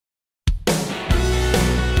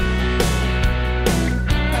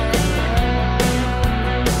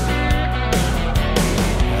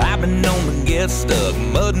get stuck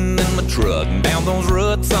mudding in my truck down those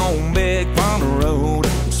ruts on Big Pond Road.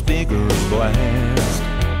 Speakers blast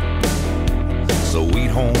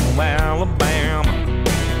Sweet Home Alabama.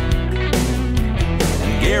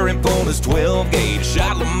 And Gary pulled his 12-gauge,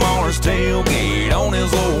 shot Lamar's tailgate on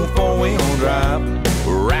his old four-wheel drive,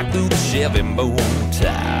 right through the Chevy bow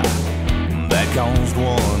tie. That caused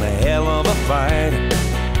one hell of a fight.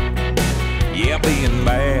 Yeah, being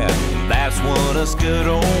bad, that's what us good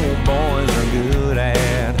old boys are good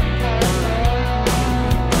at.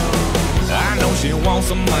 I know she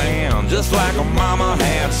wants a man just like her mama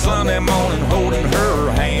had, Sunday morning holding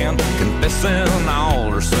her hand, confessing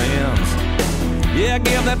all her sins. Yeah,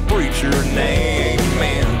 give that preacher an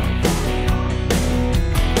amen.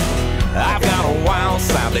 I've got a wild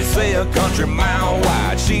side, they say a country mile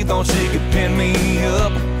wide. She thought she could pin me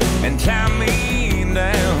up and tie me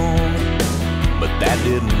down, but that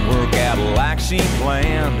didn't work out like she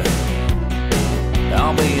planned.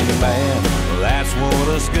 I'm being bad, that's what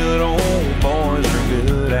us good old boys are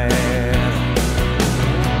good at.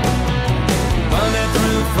 Monday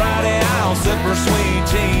through Friday I'll sip her sweet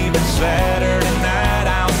tea, but Saturday night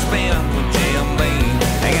I'll spend with Jim Beam,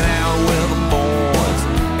 hanging out with the boys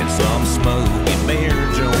in some smoky beer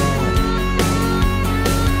joint.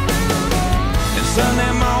 And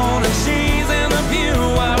Sunday morning she's in the pew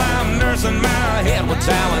while I'm nursing my head with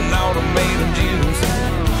Tylenol tomato juice.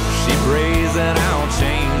 She prays that I'll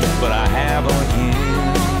change, but I haven't yet.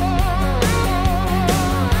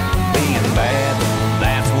 Being bad,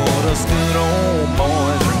 that's what us good old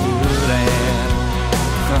boys are good at.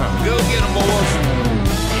 Go get 'em, boys.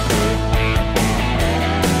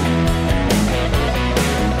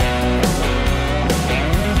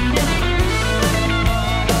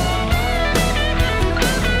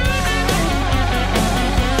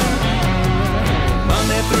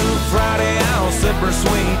 Monday through Friday I'll sip her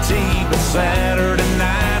sweet tea, but Saturday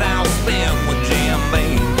night I'll spend with Jim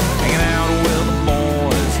Beam, hanging out with the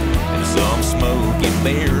boys in some smoky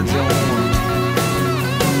beer joint.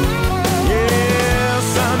 Yeah,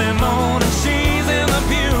 Sunday morning she's in the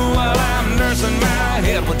pew while I'm nursing my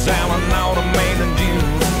head with Tylenol tomato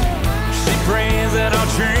juice. She prays that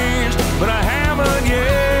I'll change, but I haven't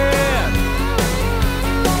yet.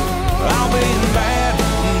 I'll be bad,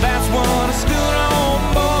 that's what us good old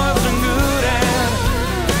boys are good at.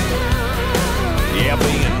 Yeah,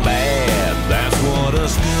 being bad, that's what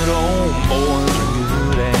us good old boys are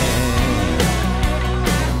good at.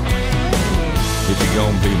 If you're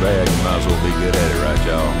gonna be bad, you might as well be good at it, right,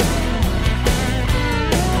 y'all?